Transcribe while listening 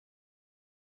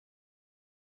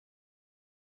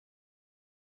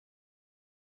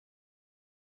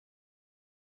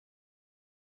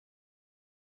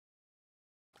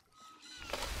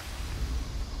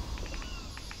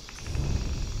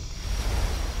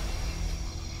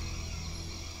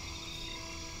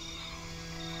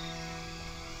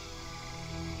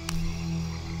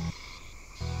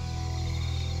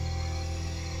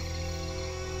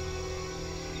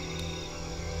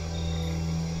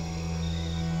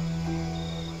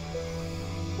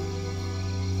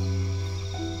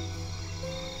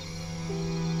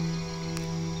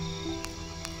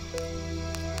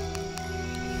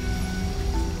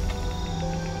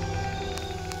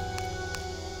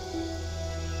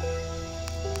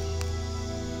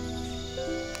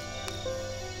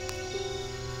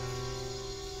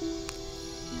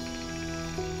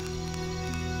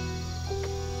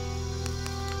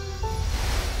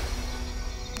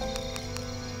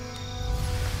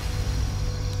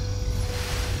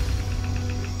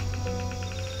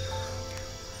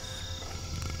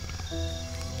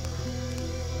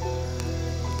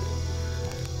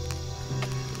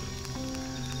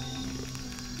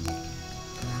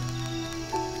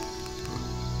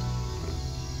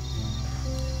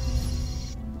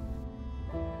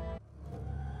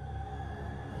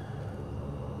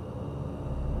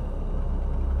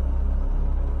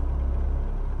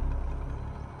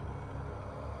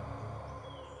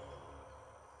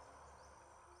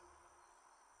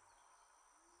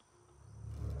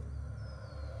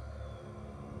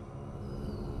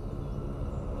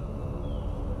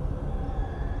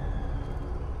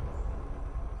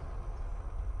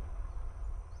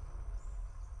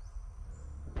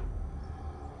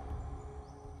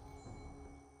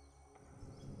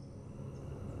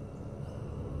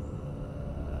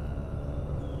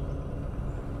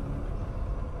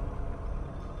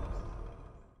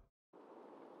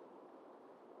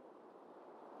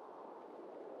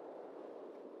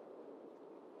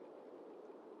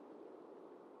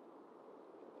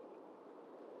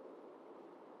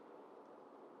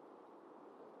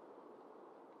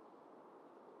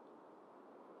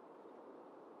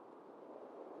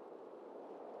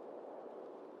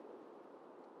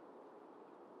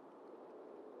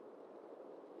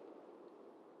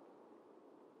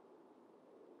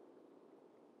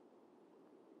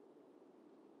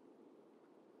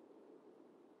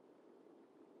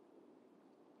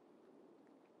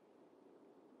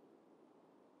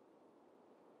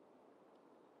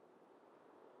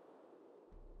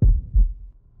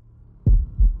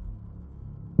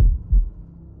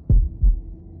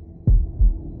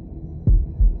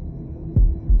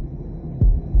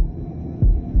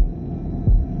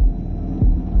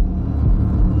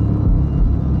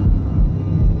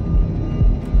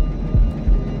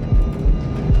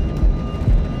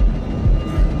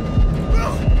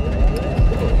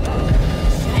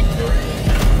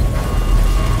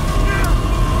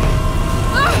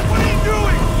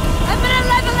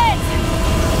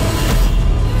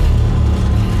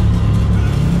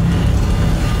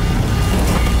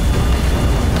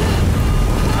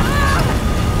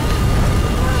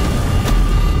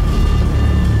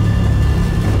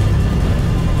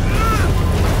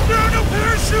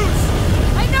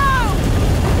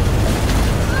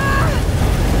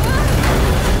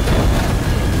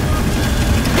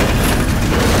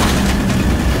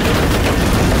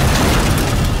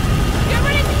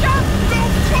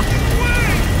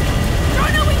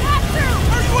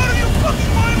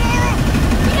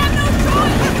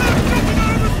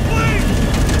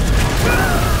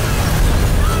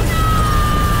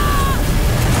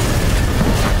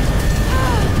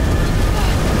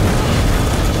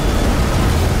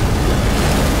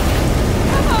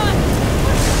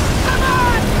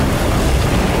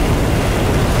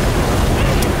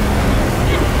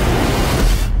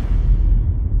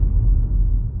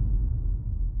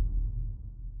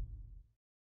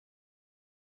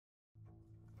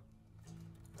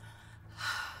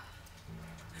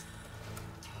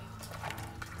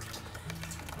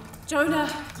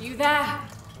Jonah, you there?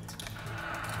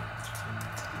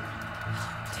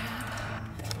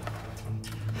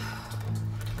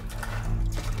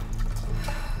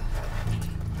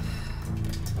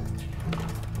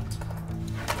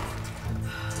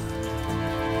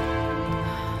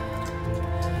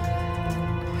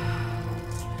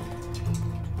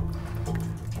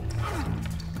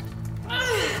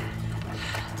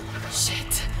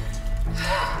 Shit. You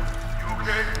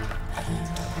okay?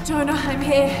 Jonah, I'm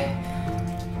here.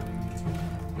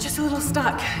 Just a little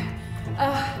stuck.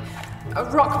 A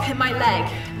rock hit my leg.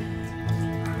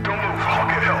 Don't move, I'll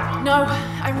get help. No,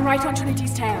 I'm right on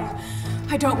Trinity's tail.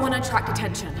 I don't want to attract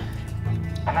attention.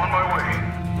 I'm on my way.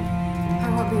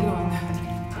 I won't be long.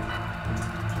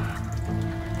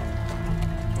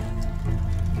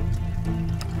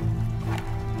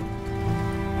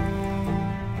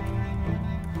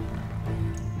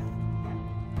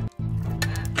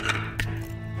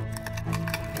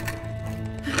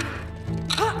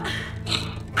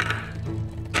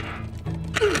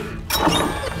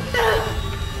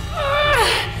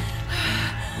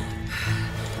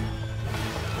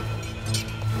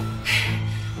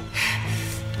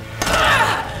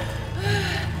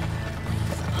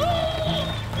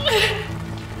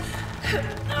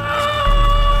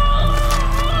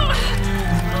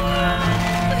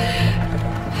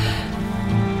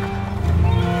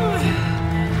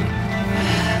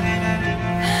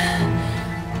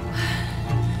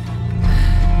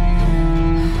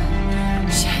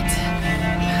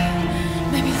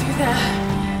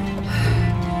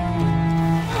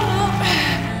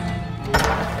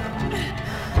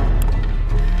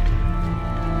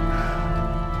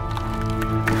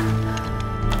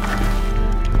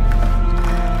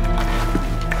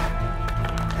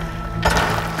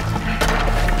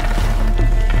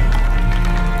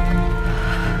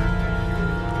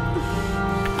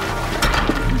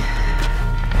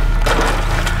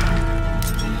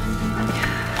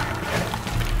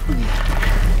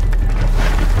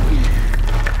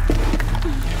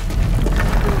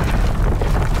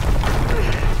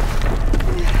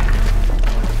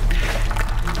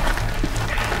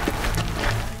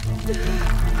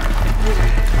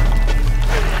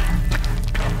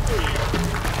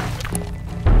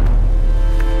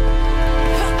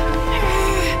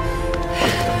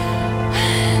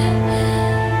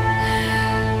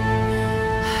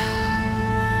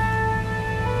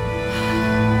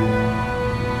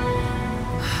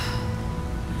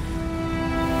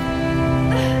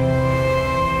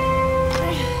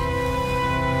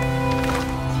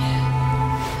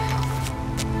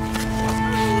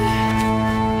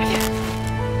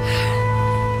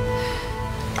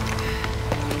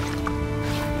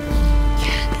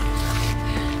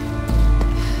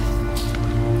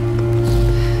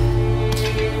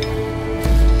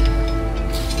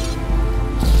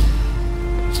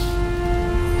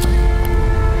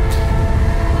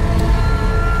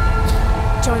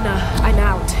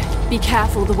 Be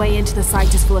careful, the way into the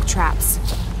site is full of traps.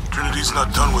 Trinity's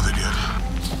not done with it yet.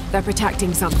 They're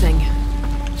protecting something.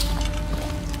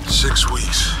 6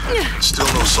 weeks. Still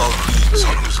no solid leads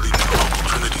on who's leading the local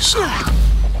Trinity cell.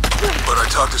 But I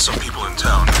talked to some people in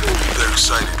town. They're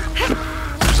excited.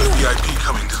 There's a VIP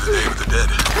coming to the Day of the Dead.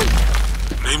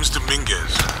 Name's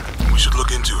Dominguez. We should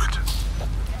look into it.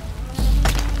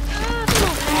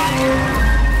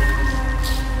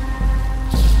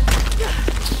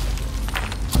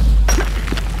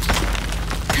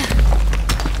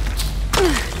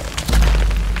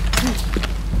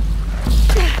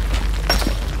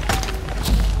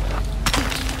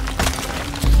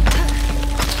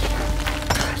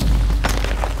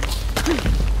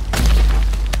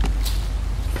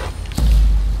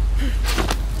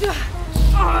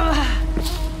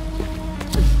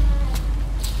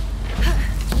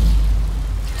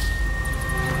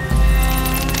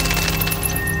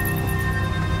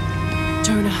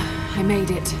 I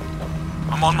made it.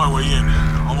 I'm on my way in.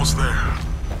 Almost there.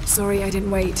 Sorry I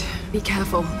didn't wait. Be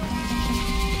careful.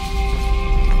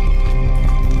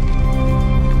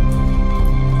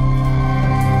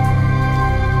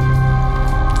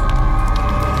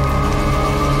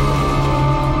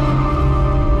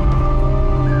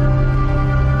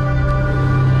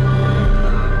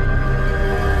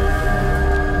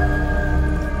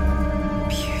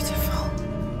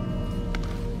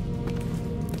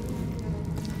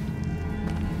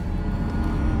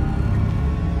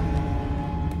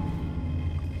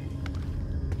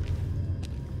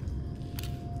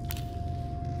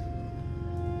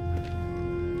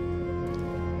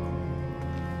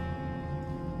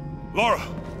 Lara!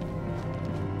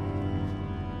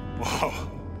 Wow.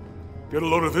 Get a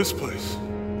load of this place.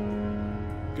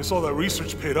 Guess all that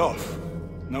research paid off.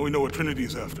 Now we know what Trinity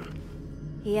is after.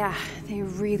 Yeah, they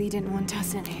really didn't want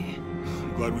us in here.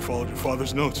 I'm glad we followed your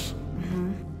father's notes.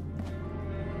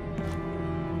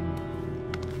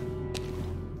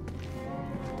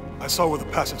 I saw where the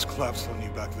passage collapsed on you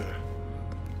back there.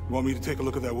 You want me to take a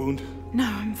look at that wound? No,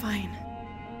 I'm fine.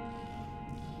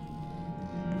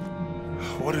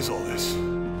 What is all this?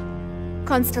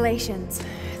 Constellations.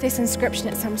 This inscription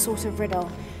is some sort of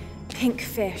riddle. Pink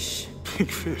fish.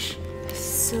 Pink fish? The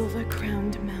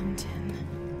silver-crowned mountain.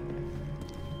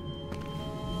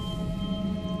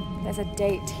 There's a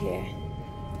date here.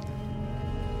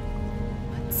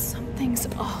 But something's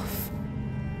off.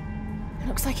 It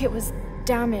looks like it was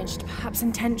damaged, perhaps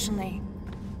intentionally.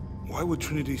 Why would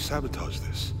Trinity sabotage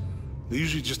this? They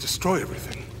usually just destroy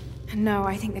everything. No,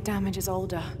 I think the damage is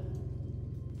older.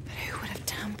 But who would have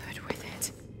tampered with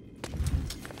it?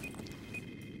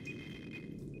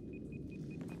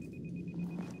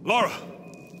 Lara!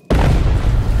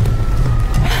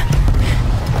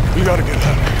 We gotta get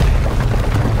out of here.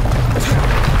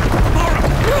 Lara!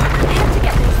 I have to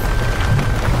get this.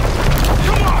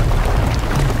 Come on!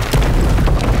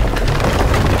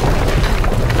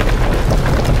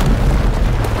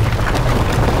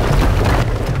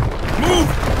 Move!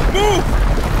 Move!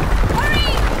 Hurry!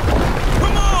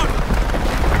 Come on!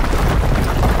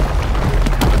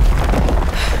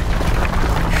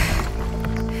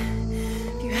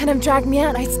 If you hadn't dragged me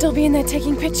out, I'd still be in there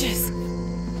taking pictures.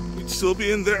 We'd still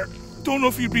be in there. Don't know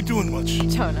if you'd be doing much.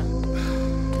 Jonah.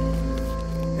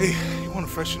 Hey, you want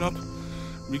to freshen up?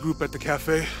 Regroup at the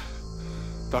cafe?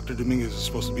 Dr. Dominguez is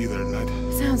supposed to be there tonight.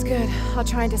 Sounds good. I'll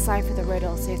try and decipher the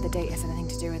riddle, see if the date has anything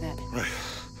to do with it. Right.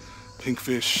 Pink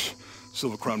fish,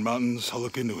 Silver Crown Mountains, I'll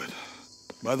look into it.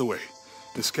 By the way,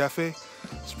 this cafe is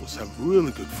supposed to have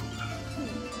really good food.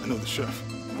 I know the chef.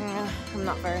 I'm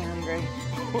not very hungry.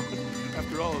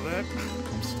 After all of that,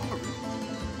 I'm starving.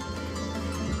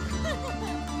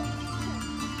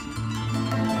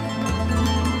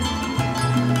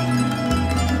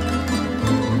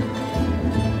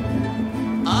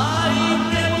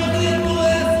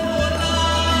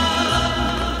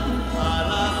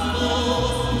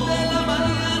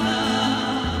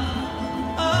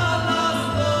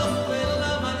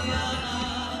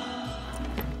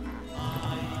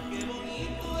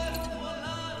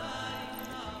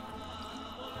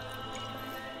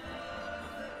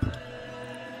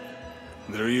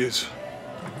 There he is.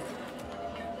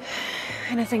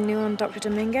 Anything new on Dr.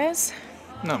 Dominguez?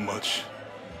 Not much.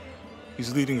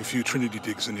 He's leading a few Trinity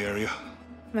digs in the area.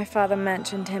 My father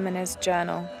mentioned him in his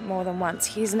journal more than once.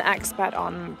 He's an expert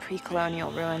on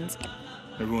pre-colonial ruins.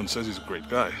 Everyone says he's a great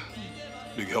guy.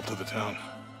 Big help to the town.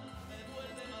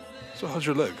 So how's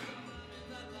your leg?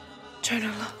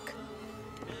 Jonah, look.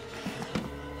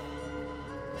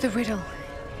 The riddle.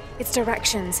 Its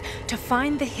directions. To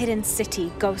find the hidden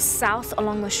city, go south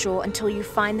along the shore until you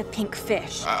find the pink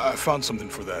fish. I found something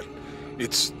for that.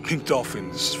 It's pink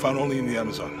dolphins, found only in the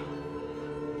Amazon.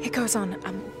 It goes on.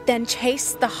 Then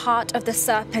chase the heart of the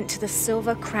serpent to the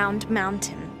silver-crowned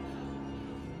mountain.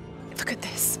 Look at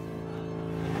this.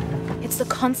 It's the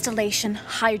constellation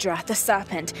Hydra, the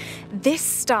serpent. This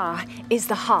star is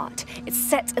the heart. It's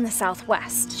set in the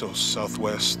southwest. So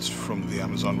southwest from the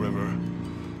Amazon River.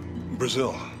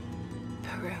 Brazil.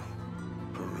 Peru.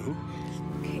 Peru?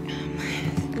 Okay,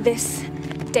 this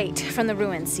date from the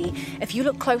ruins, see? If you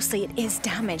look closely, it is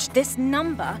damaged. This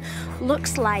number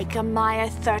looks like a Maya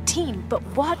 13, but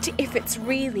what if it's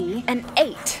really an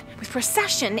 8? With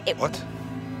precession, it... What?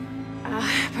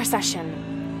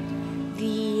 Precession.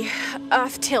 The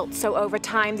Earth tilts, so over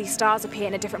time, these stars appear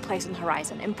in a different place on the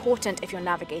horizon. Important if you're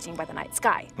navigating by the night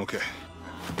sky. Okay.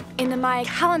 In the Maya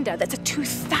calendar, that's a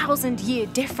 2,000-year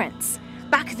difference.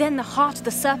 Back then, the heart of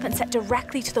the serpent set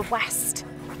directly to the west.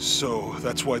 So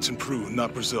that's why it's in Peru,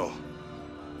 not Brazil.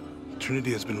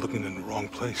 Trinity has been looking in the wrong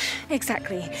place.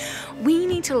 Exactly. We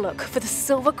need to look for the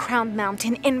silver-crowned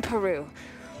mountain in Peru.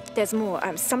 There's more.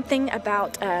 Something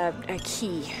about a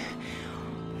key.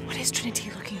 What is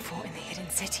Trinity looking for in the hidden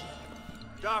city?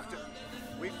 Doctor,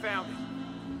 we found it.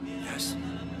 Yes.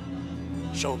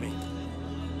 Show me.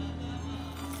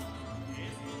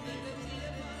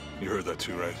 You heard that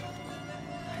too, right?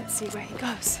 Let's see where he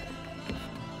goes.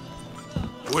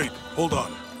 Wait, hold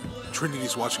on.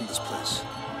 Trinity's watching this place.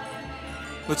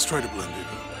 Let's try to blend in.